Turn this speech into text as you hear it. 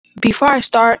Before I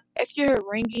start, if you're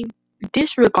ringing,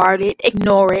 disregard it,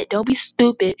 ignore it, don't be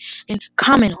stupid, and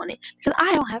comment on it. Because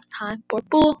I don't have time for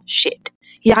bullshit.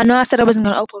 Yeah, I know I said I wasn't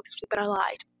gonna upload this week, but I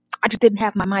lied. I just didn't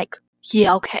have my mic.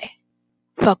 Yeah, okay.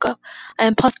 Fuck up.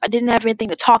 And plus, I didn't have anything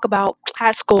to talk about.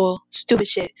 High school, stupid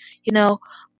shit. You know,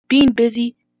 being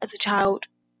busy as a child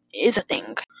is a thing.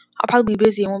 I'll probably be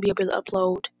busy and won't be able to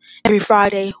upload every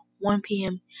Friday, 1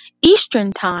 p.m.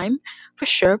 Eastern time, for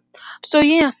sure. So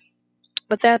yeah,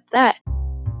 but that's that.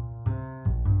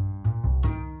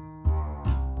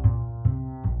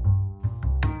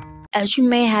 As you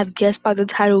may have guessed by the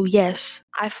title, yes,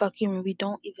 I fucking really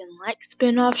don't even like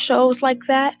spin-off shows like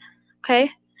that. Okay?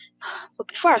 But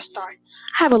before I start,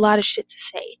 I have a lot of shit to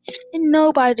say, and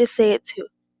nobody to say it to.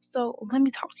 So let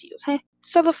me talk to you, okay?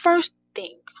 So the first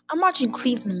thing, I'm watching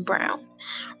Cleveland Brown,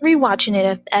 rewatching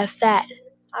it at that.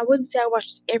 I wouldn't say I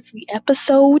watched every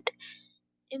episode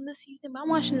in the season,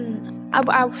 but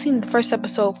I've seen the first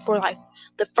episode for like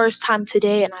the first time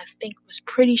today, and I think it was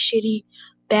pretty shitty,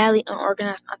 badly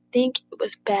unorganized. I think it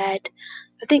was bad.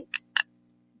 I think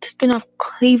the spin-off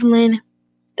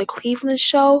the Cleveland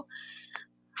show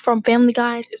from Family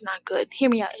Guys is not good. Hear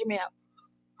me out. Hear me out.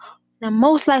 Now,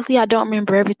 most likely, I don't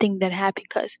remember everything that happened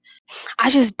because I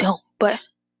just don't. But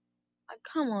like,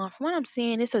 come on, from what I'm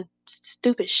seeing, it's a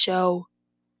stupid show.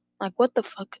 Like, what the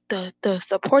fuck? The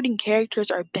supporting characters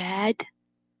are bad.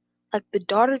 Like, the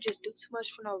daughter just do too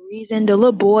much for no reason. The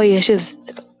little boy is just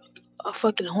a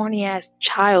fucking horny ass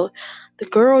child. The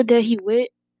girl that he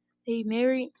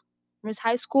married from his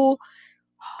high school,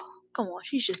 come on,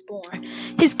 she's just born.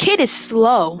 His kid is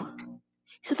slow.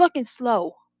 He's fucking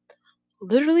slow.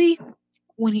 Literally,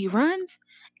 when he runs,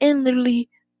 and literally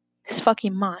his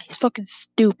fucking mind. He's fucking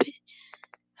stupid.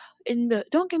 And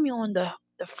don't get me on the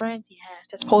friends he has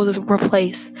that's supposed to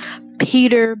replace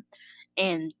Peter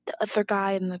and the other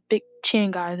guy and the big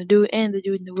chin guy, the dude in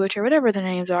the wheelchair, whatever their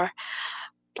names are.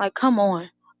 Like, come on.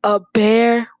 A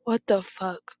bear? What the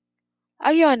fuck?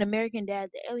 I get an American Dad,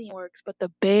 the alien works, but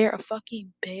the bear, a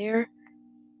fucking bear?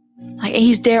 Like, and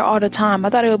he's there all the time. I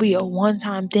thought it would be a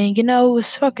one-time thing. You know, it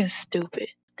was fucking stupid.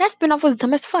 That spinoff was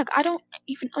dumb as fuck. I don't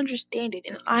even understand it,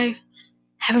 and I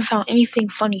haven't found anything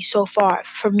funny so far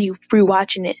from me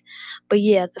rewatching it. But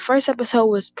yeah, the first episode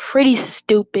was pretty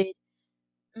stupid.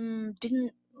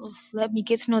 Didn't let me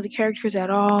get to know the characters at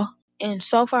all. And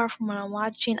so far from what I'm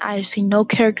watching, I see no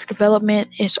character development.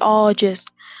 It's all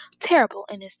just terrible.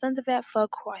 And his son's a fat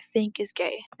fuck who I think is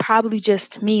gay. Probably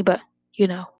just me, but you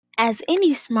know. As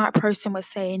any smart person would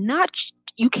say,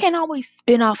 you can't always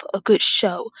spin off a good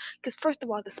show. Because first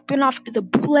of all, the spin-off is a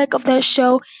bootleg of that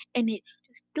show, and it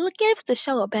just gives the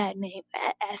show a bad name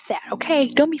at that, okay?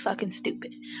 Don't be fucking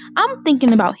stupid. I'm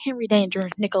thinking about Henry Danger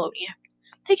and Nickelodeon.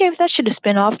 They gave that shit a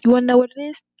spin-off. You wanna know what it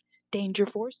is? Danger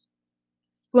Force.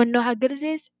 You wanna know how good it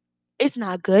is? It's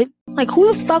not good. Like,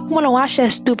 who the fuck wanna watch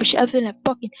that stupid shit other than a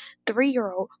fucking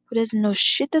 3-year-old who doesn't know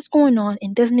shit that's going on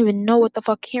and doesn't even know what the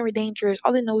fuck Henry Danger is?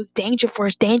 All they know is Danger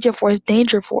Force, Danger Force,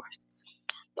 Danger Force.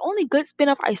 The only good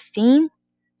spin-off I've seen,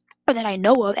 or that I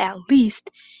know of at least,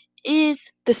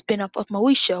 is the spin-off of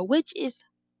Moesha, which is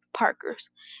Parker's.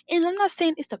 And I'm not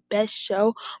saying it's the best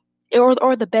show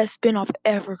or the best spin-off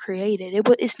ever created.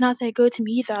 It's not that good to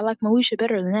me either. I like Moesha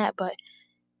better than that, but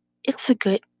it's a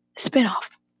good spin-off.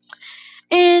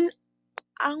 And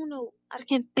I don't know. I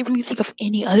can't really think of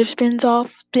any other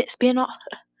spin-off.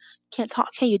 Can't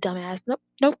talk. Can you, dumbass?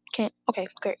 Nope. Can't. Okay,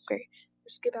 great.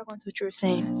 Let's get back on to what you were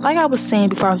saying. Like I was saying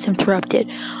before I was interrupted.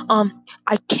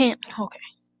 I can't. Okay.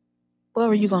 What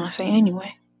were you gonna say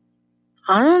anyway?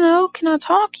 I don't know. Can I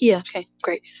talk? Yeah. Okay.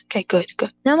 Great. Okay. Good.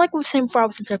 Now, like I was saying before, I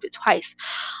was interrupted twice.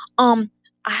 Um,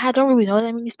 don't really know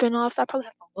that many spin-offs. I probably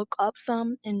have to look up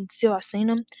some and see if I've seen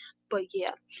them. But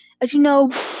yeah, as you know,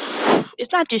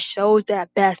 it's not just shows that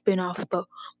have bad spin-offs, but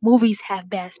movies have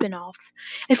bad spin-offs.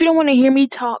 If you don't want to hear me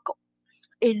talk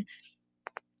and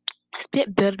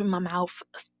spit build in my mouth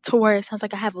to where it sounds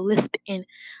like I have a lisp and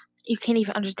you can't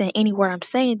even understand any word I'm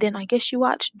saying, then I guess you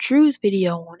watch Drew's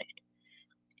video on it.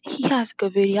 He has a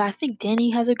good video. I think Danny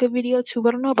has a good video too. But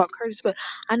I don't know about Curtis, but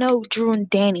I know Drew and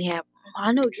Danny have.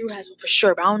 I know Drew has one for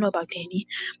sure, but I don't know about Danny.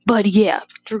 But yeah,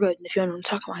 Drew Good. If you don't know what I'm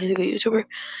talking about, he's a good YouTuber.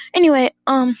 Anyway,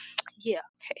 yeah,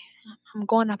 okay. I'm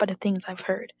going off by the things I've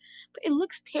heard, but it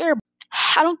looks terrible.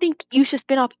 I don't think you should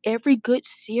spin off every good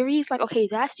series. Like, okay,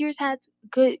 that series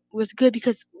was good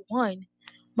because one,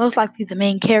 most likely the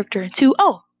main character, and two,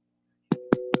 oh,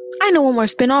 I know one more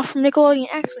spin off from Nickelodeon.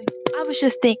 Actually, I was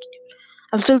just thinking.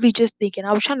 I was literally just thinking.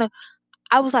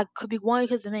 I was like, could be one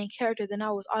because the main character. Then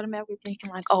I was automatically thinking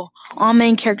like, oh, all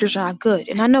main characters are not good.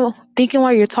 And I know thinking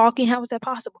while you're talking, how is that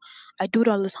possible? I do it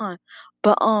all the time.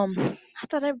 But I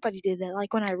thought everybody did that.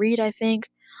 Like when I read, I think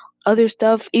other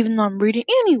stuff, even though I'm reading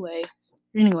anyway.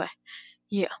 Anyway,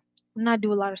 yeah. When I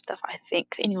do a lot of stuff, I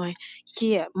think. Anyway,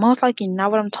 yeah, most likely not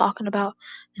what I'm talking about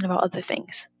and about other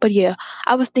things. But yeah,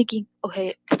 I was thinking,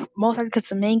 okay, most likely because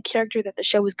the main character that the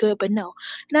show is good, but no,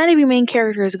 not every main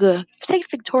character is good. Take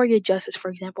Victoria Justice,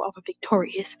 for example, off of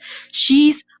Victorious.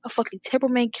 She's a fucking terrible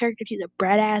main character. She's a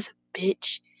brat ass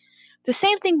bitch. The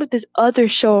same thing with this other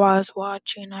show I was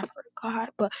watching, I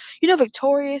forgot. But you know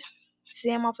Victorious,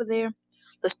 Sam off of there,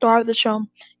 the star of the show,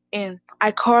 and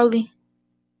iCarly.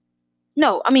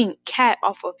 No, I mean Kat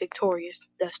off of Victorious,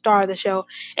 the star of the show,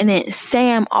 and then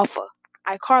Sam off of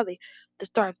iCarly, the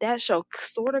star of that show.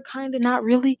 Sorta, kinda, not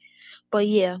really, but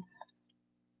yeah.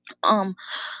 Um,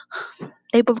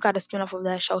 they both got a spinoff of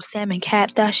that show, Sam and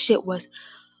Kat. That shit was,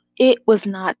 it was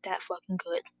not that fucking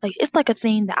good. Like it's like a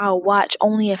thing that I'll watch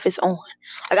only if it's on.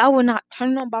 Like I would not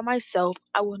turn it on by myself.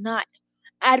 I would not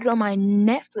add it on my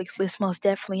Netflix list most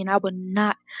definitely, and I would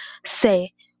not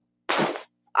say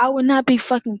I would not be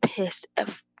fucking pissed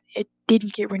if it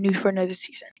didn't get renewed for another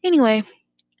season. Anyway,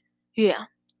 yeah,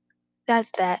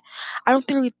 that's that. I don't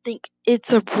really think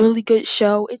it's a really good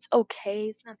show. It's okay.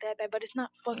 It's not that bad, but it's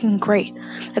not fucking great.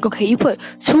 Like, okay, you put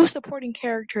two supporting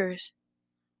characters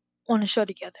on a show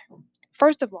together.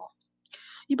 First of all,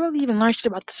 you barely even learn shit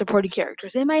about the supporting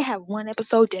characters. They might have one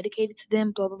episode dedicated to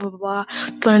them, blah blah blah blah blah.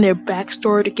 Learn their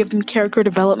backstory to give them character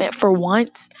development for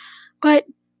once, but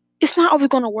it's not always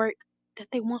gonna work that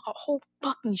they want a whole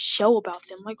fucking show about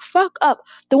them. Like, fuck up.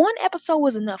 The one episode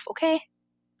was enough, okay?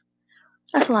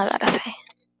 That's all I gotta say.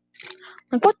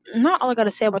 Like, what? Not all I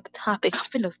gotta say about the topic. I'm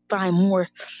finna find more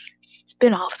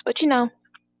spin-offs, but you know,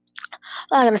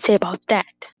 all I gotta say about that.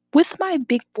 With my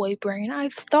big boy brain,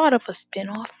 I've thought of a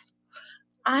spin-off.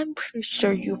 I'm pretty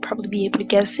sure you'll probably be able to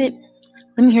guess it.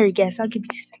 Let me hear you guess. I'll give you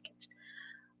 2 seconds.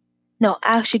 No,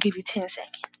 I'll actually give you 10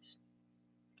 seconds.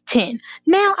 10.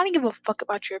 Now, I don't give a fuck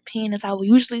about your opinion, as I will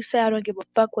usually say. I don't give a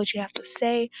fuck what you have to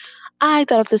say. I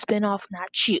thought of the spinoff,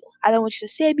 not you. I don't want you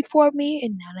to say it before me,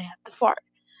 and now I have to fart.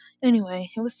 Anyway,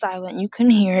 it was silent. You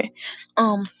couldn't hear it.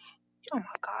 Oh my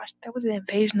gosh, that was an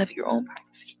invasion of your own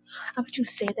privacy. How would you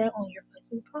say that on your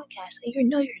fucking podcast? And you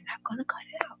know you're not gonna cut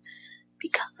it out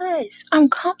because I'm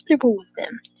comfortable with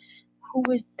them. Who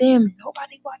is them?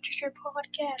 Nobody watches your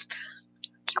podcast.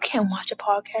 You can't watch a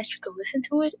podcast. You can listen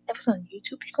to it. If it's on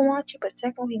YouTube, you can watch it. But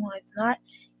technically, when it's not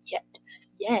yet,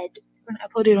 you're gonna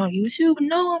upload it on YouTube.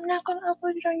 No, I'm not gonna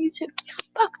upload it on YouTube.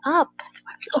 Fuck up.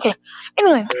 Okay.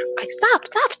 Anyway, okay, stop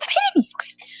hitting me.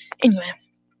 Okay. Anyway,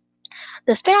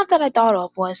 the spinoff that I thought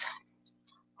of was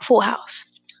Full House.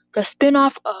 The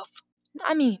spinoff of,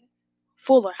 I mean,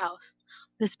 Fuller House.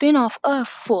 The spinoff of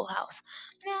Full House.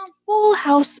 Now, Full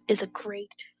House is a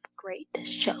great, great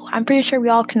show. I'm pretty sure we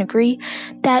all can agree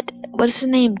that, what's his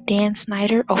name? Dan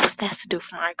Snyder? Oh, that's the dude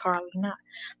from iCarly. Not,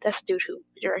 that's the dude who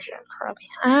directed iCarly.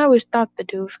 I always thought the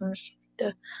dude from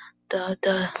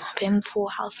the famous Full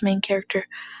House main character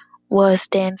was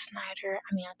Dan Snyder.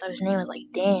 I mean, I thought his name was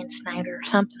like Dan Snyder or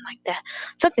something like that.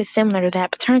 Something similar to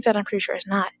that, but turns out I'm pretty sure it's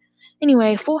not.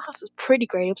 Anyway, Full House was pretty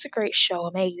great. It was a great show,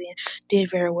 amazing, did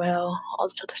very well, all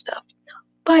this other stuff.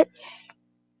 But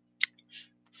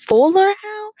Fuller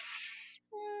House?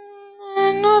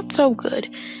 Not so good.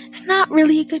 It's not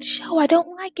really a good show. I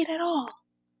don't like it at all.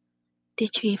 Did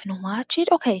you even watch it?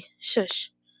 Okay,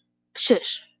 shush.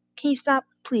 Shush. Can you stop,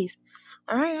 please?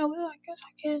 Alright, I will. I guess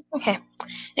I can. Okay.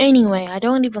 Anyway, I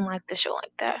don't even like the show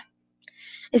like that.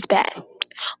 It's bad.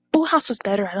 Full House was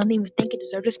better. I don't even think it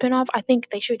deserved a spinoff. I think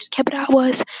they should have just kept it how it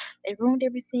was. They ruined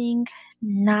everything.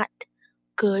 Not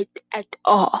good at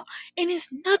all. And it's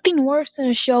nothing worse than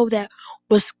a show that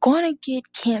was gonna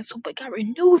get canceled but got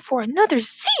renewed for another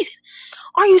season.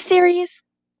 Are you serious?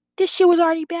 This shit was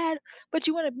already bad, but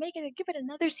you want to make it give it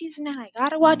another season and I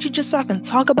gotta watch it just so I can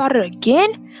talk about it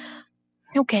again?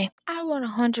 Okay, I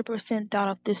 100% thought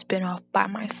of this spinoff by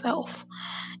myself.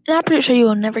 And I'm pretty sure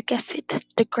you'll never guess it.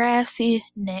 Degrassi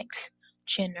Next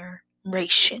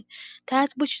Generation.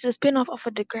 That's which is a spinoff off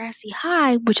of Degrassi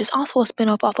High, which is also a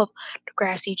spinoff off of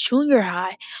Degrassi Junior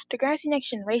High. Degrassi Next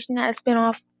Generation had a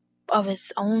spinoff of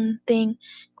its own thing,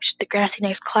 which is Degrassi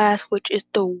Next Class, which is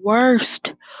the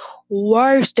worst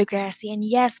Degrassi. And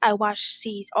yes, I watched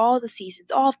all the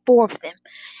seasons, all 4 of them.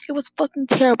 It was fucking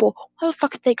terrible. Why the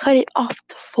fuck did they cut it off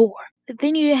to 4?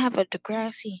 Then you didn't have a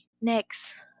Degrassi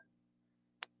next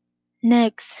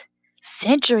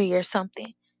century or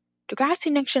something.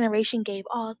 Degrassi Next Generation gave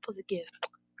all it's supposed to give.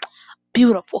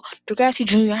 beautiful. Degrassi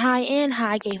Junior High and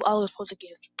High gave all those supposed to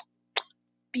give.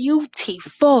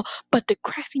 Beautiful. But the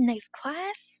Grassy Next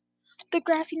class,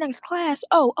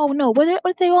 oh no, what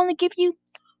did they only give you?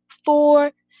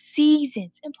 4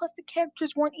 seasons. And plus the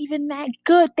characters weren't even that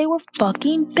good. They were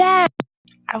fucking bad.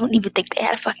 I don't even think they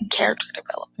had fucking character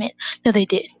development. No, they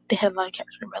did. They had a lot of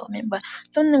character development, but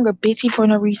some of them were bitchy for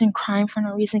no reason, crying for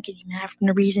no reason, getting mad for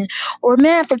no reason, or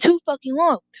mad for too fucking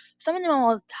long. Some of them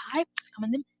all died. Some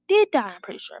of them did die, I'm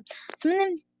pretty sure. Some of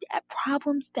them had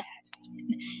problems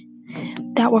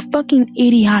that were fucking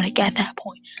idiotic at that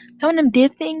point. Some of them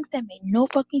did things that made no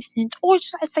fucking sense, or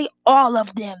should I say all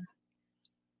of them.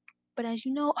 But as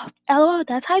you know, LOL,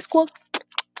 that's high school.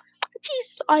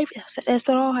 Jesus, that's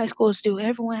what all high schools do.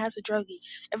 Everyone has a druggie.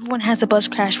 Everyone has a bus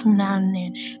crash from now and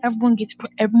then. Everyone gets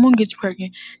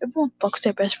pregnant. Everyone fucks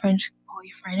their best friend's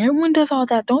boyfriend. Everyone does all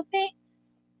that, don't they?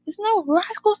 Isn't that what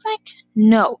high school's like?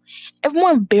 No.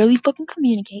 Everyone barely fucking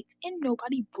communicates, and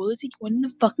nobody bullies anyone in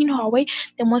the fucking hallway.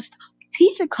 Then once the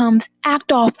teacher comes,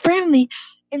 act all friendly,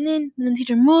 and then when the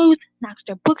teacher moves, knocks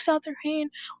their books out their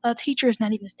hand, while the teacher is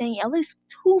not even standing at least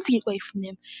 2 feet away from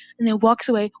them, and then walks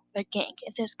away with their gang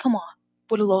and says, "Come on,"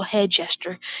 with a little head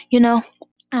gesture. You know?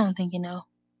 I don't think you know.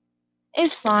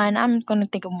 It's fine. I'm gonna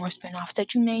think of more spinoffs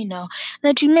that you may know,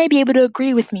 that you may be able to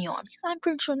agree with me on, because I'm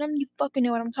pretty sure none of you fucking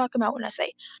know what I'm talking about when I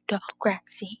say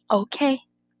Degrassi. Okay?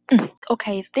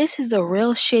 Okay, this is a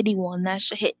real shitty one that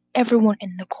should hit everyone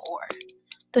in the core.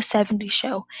 The '70s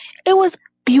show. It was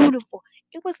beautiful.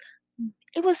 It was,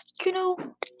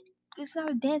 it's not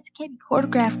a dance. It can't be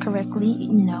choreographed correctly.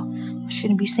 No, I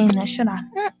shouldn't be saying that, should I?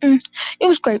 It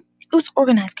was great. It was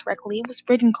organized correctly. It was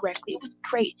written correctly. It was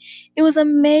great. It was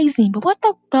amazing. But what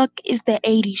the fuck is the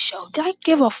 '80s show? Did I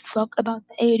give a fuck about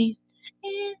the '80s?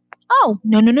 Oh,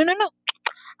 no.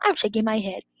 I'm shaking my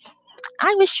head.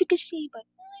 I wish you could see, but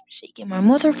I'm shaking my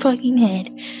motherfucking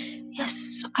head.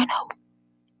 Yes, I know.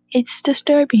 It's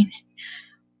disturbing.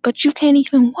 But you can't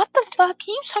even. What the fuck?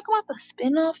 Can you talk about the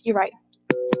spinoff? You're right.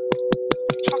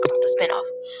 Talk about the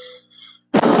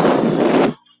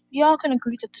spinoff. Y'all can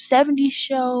agree that the '70s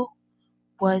show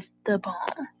was the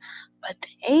bomb. But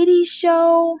the '80s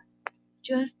show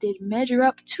just didn't measure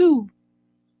up to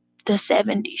the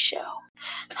 '70s show.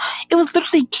 It was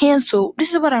literally canceled.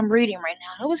 This is what I'm reading right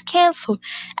now. It was canceled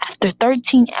after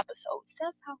 13 episodes.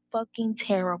 That's how fucking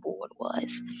terrible it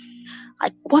was.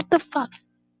 Like, what the fuck?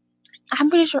 I'm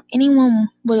pretty sure anyone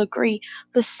will agree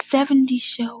the '70s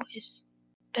show is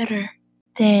better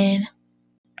than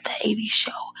the '80s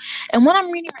show. And what I'm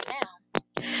reading right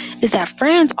now is that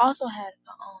Friends also had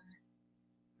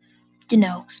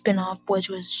spinoff, which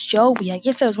was Joey. I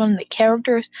guess that was one of the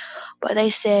characters, but they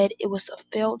said it was a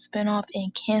failed spinoff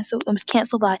and canceled. It was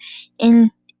canceled by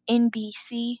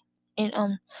NBC in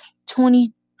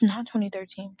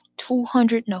 2013,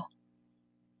 200 no,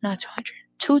 not 200,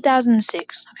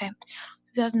 2006. Okay,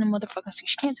 2000 motherfucking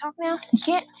six. You can't talk now. You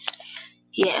can't.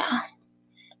 Yeah.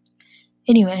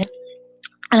 Anyway,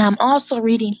 and I'm also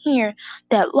reading here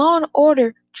that Law and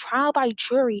Order Trial by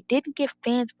Jury didn't give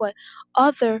fans what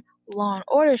other Law and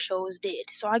Order shows did.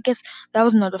 So I guess that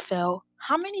was another fail.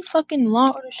 How many fucking Law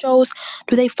and Order shows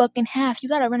do they fucking have? You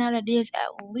gotta run out of ideas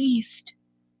at least.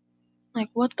 Like,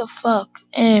 what the fuck?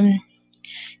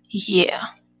 Yeah.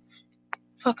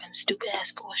 Fucking stupid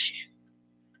ass bullshit.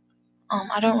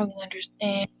 I don't really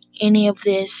understand any of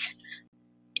this.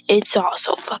 It's all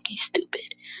so fucking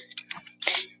stupid.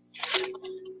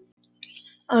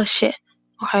 Oh shit.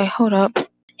 Okay, hold up.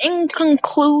 In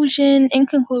conclusion,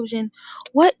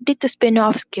 what did the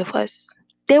spin-offs give us?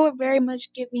 They were very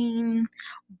much giving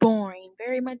boring,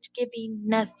 very much giving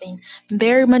nothing,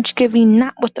 very much giving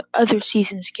not what the other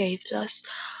seasons gave us.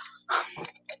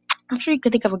 I'm sure you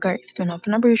could think of a great spin-off,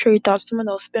 and I'm pretty sure you thought some of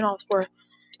those spin-offs were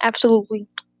absolutely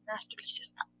masterpieces.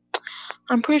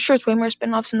 I'm pretty sure there's way more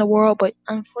spin-offs in the world, but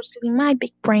unfortunately my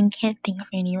big brain can't think of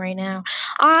any right now.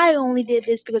 I only did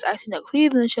this because I seen the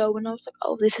Cleveland show and I was like,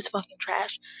 oh, this is fucking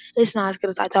trash. It's not as good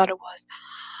as I thought it was.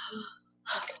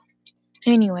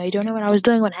 Anyway, don't know what I was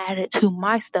doing when I added it to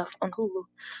my stuff on Hulu.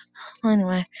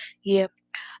 Anyway, yeah,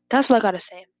 that's what I gotta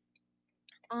say.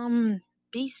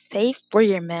 Be safe, wear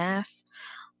your mask.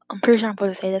 I'm pretty sure I'm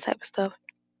supposed to say that type of stuff.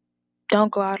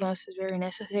 Don't go out unless it's very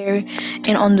necessary.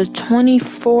 And on the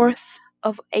 24th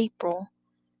of April,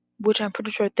 which I'm pretty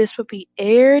sure this will be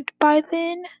aired by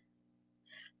then,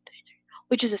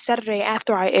 which is a Saturday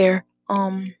after I air.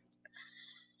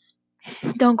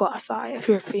 Don't go outside if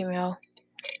you're a female,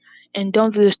 and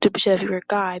don't do the stupid shit if you're a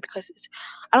guy, because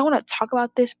I don't want to talk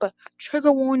about this, but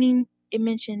trigger warning. It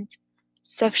mentions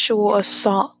sexual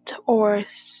assault or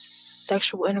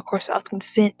sexual intercourse without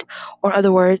consent, or in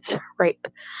other words, rape.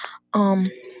 Um,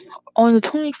 on the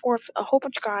 24th, a whole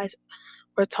bunch of guys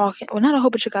were talking. Well, not a whole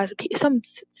bunch of guys. Some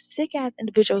sick ass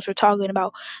individuals were talking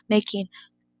about making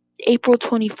April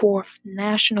 24th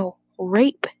National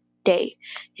Rape Day.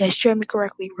 Yes, you heard me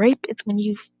correctly. Rape is when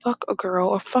you fuck a girl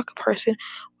or fuck a person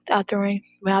without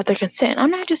their consent.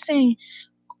 I'm not just saying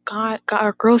God,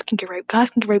 girls can get raped. Guys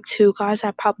can get raped too. Guys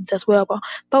have problems as well, but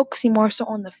focusing more so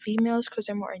on the females because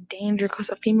they're more in danger. Because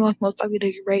a female is most likely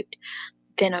to get raped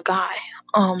than a guy.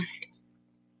 Um,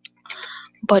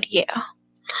 but yeah.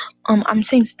 I'm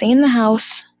saying stay in the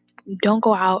house. Don't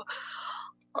go out.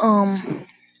 Um,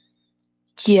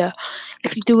 yeah.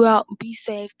 If you do go out, be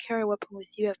safe. Carry a weapon with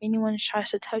you. If anyone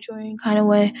tries to touch you in any kind of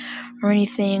way or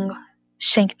anything,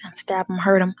 shank them, stab them,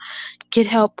 hurt them. Get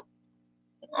help.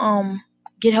 Um,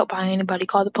 get help by anybody.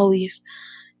 Call the police,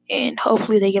 and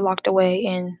hopefully they get locked away,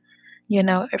 and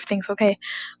everything's okay.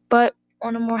 But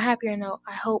on a more happier note,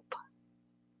 I hope.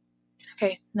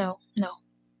 Okay, no, no.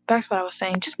 Back to what I was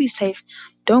saying. Just be safe.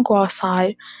 Don't go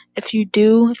outside. If you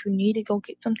need to go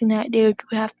get something that day, if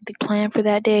you have something planned for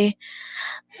that day,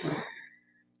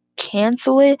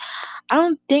 cancel it. I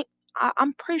don't think.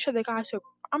 I'm pretty sure the guys are.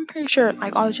 I'm pretty sure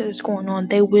like all the shit that's going on,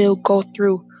 they will go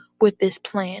through with this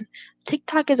plan.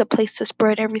 TikTok is a place to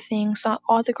spread everything. So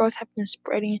all the girls have been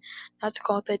spreading not to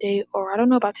go out that day. Or I don't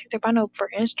know about TikTok, but I know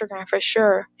for Instagram for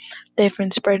sure they've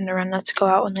been spreading around not to go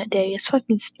out on that day. It's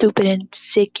fucking stupid and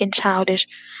sick and childish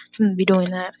for them to be doing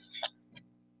that.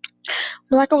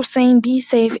 But like I was saying, be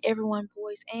safe, everyone,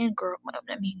 boys and girls.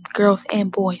 I mean, girls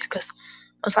and boys, because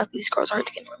most likely these girls are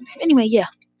together. Anyway, yeah.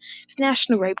 It's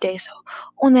National Rape Day, so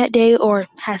on that day, or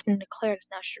has been declared as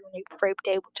National Rape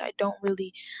Day, which I don't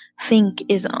really think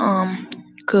is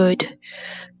good.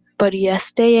 But yeah,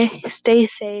 stay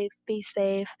safe, be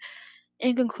safe.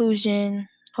 In conclusion,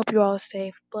 hope you all are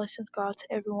safe. Blessings God to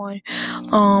everyone.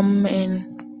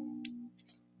 And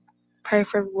pray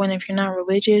for everyone. If you're not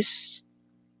religious,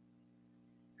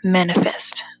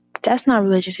 manifest. That's not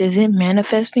religious, is it?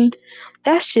 Manifesting?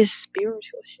 That's just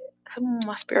spiritual shit. Come on,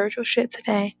 my spiritual shit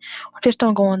today. Or just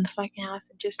don't go in the fucking house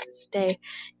and just stay.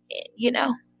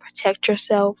 Protect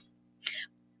yourself.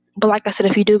 But like I said,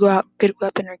 if you do go out, get a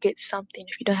weapon or get something.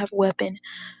 If you don't have a weapon,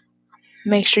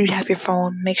 make sure you have your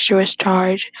phone. Make sure it's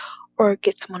charged, or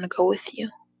get someone to go with you.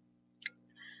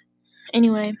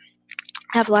 Anyway,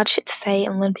 I have a lot of shit to say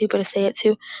and want people to say it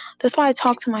too. That's why I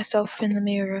talk to myself in the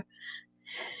mirror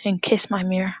and kiss my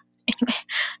mirror.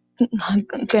 Anyway,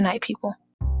 good night, people.